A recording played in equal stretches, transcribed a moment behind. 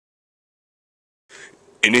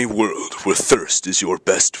In a world where thirst is your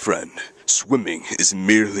best friend, swimming is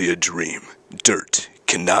merely a dream. Dirt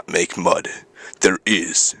cannot make mud. There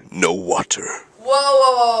is no water.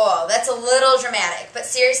 Whoa. That's a little dramatic. But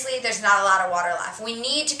seriously, there's not a lot of water left. We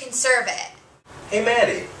need to conserve it. Hey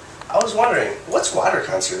Maddie, I was wondering, what's water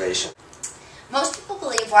conservation? Most people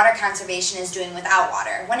believe water conservation is doing without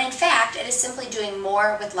water, when in fact it is simply doing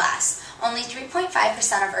more with less. Only 3.5%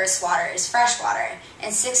 of Earth's water is fresh water,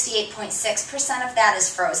 and 68.6% of that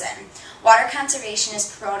is frozen. Water conservation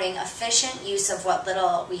is promoting efficient use of what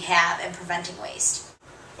little we have and preventing waste.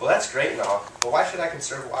 Well, that's great and all, but why should I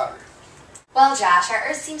conserve water? Well, Josh, our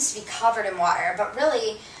Earth seems to be covered in water, but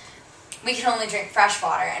really we can only drink fresh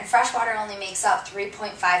water, and fresh water only makes up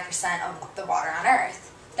 3.5% of the water on Earth.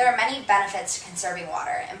 There are many benefits to conserving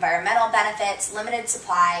water. Environmental benefits, limited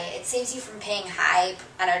supply, it saves you from paying high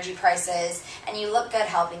energy prices, and you look good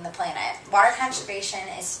helping the planet. Water conservation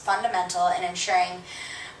is fundamental in ensuring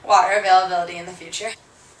water availability in the future.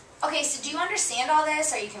 Okay, so do you understand all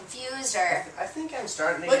this? Are you confused, or? I think I'm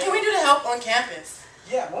starting to What can we do to help on campus?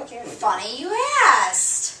 Yeah, what can we do? Funny you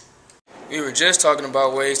asked. We were just talking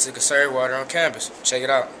about ways to conserve water on campus. Check it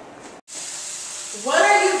out. What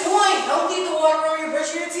are you doing? Don't leave the water on your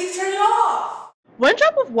brushing your teeth. Turn it off. 1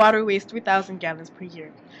 drop of water wastes 3,000 gallons per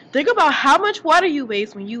year. Think about how much water you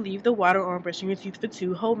waste when you leave the water on brushing your teeth for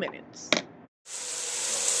 2 whole minutes. Hey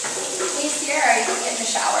Sierra, are you gonna get in the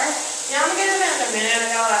shower? Yeah, I'm gonna get in there in a minute.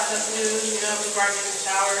 I got a lot of stuff to do, before I get in the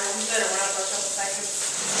shower. I'm just gonna run for a couple seconds.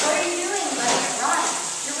 What are you doing? Letting it run.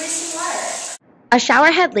 You're wasting water. A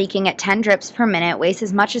shower head leaking at 10 drips per minute wastes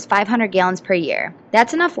as much as 500 gallons per year.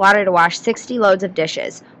 That's enough water to wash 60 loads of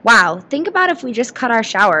dishes. Wow, think about if we just cut our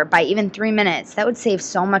shower by even 3 minutes. That would save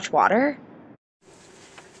so much water.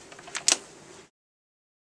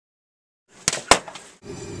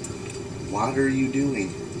 What are you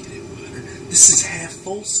doing? This is half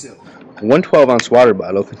full still. A 112-ounce water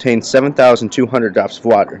bottle contains 7,200 drops of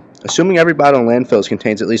water. Assuming every bottle in landfills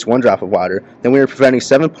contains at least 1 drop of water, then we are preventing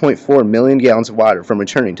 7.4 million gallons of water from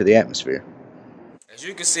returning to the atmosphere. As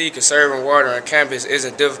you can see, conserving water on campus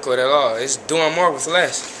isn't difficult at all. It's doing more with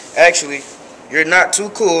less. Actually, you're not too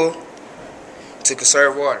cool to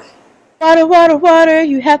conserve water. Water,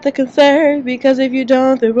 you have to conserve, because if you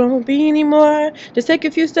don't, there won't be any more. Just take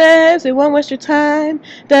a few steps, it won't waste your time.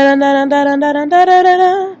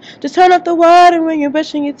 Da-da-da-da-da-da-da-da-da-da. Just turn off the water when you're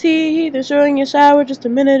brushing your teeth, and during your shower just a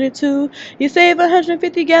minute or 2. You save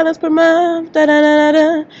 150 gallons per month.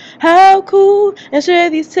 Da-da-da-da-da. How cool! And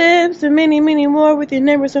share these tips and many, many more with your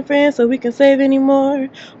neighbors and friends so we can save any more.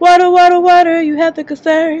 Water, you have to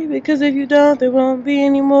conserve, because if you don't, there won't be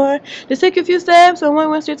any more. Just take a few steps and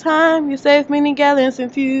won't waste your time. You save many gallons in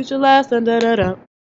future lives. Da da da da.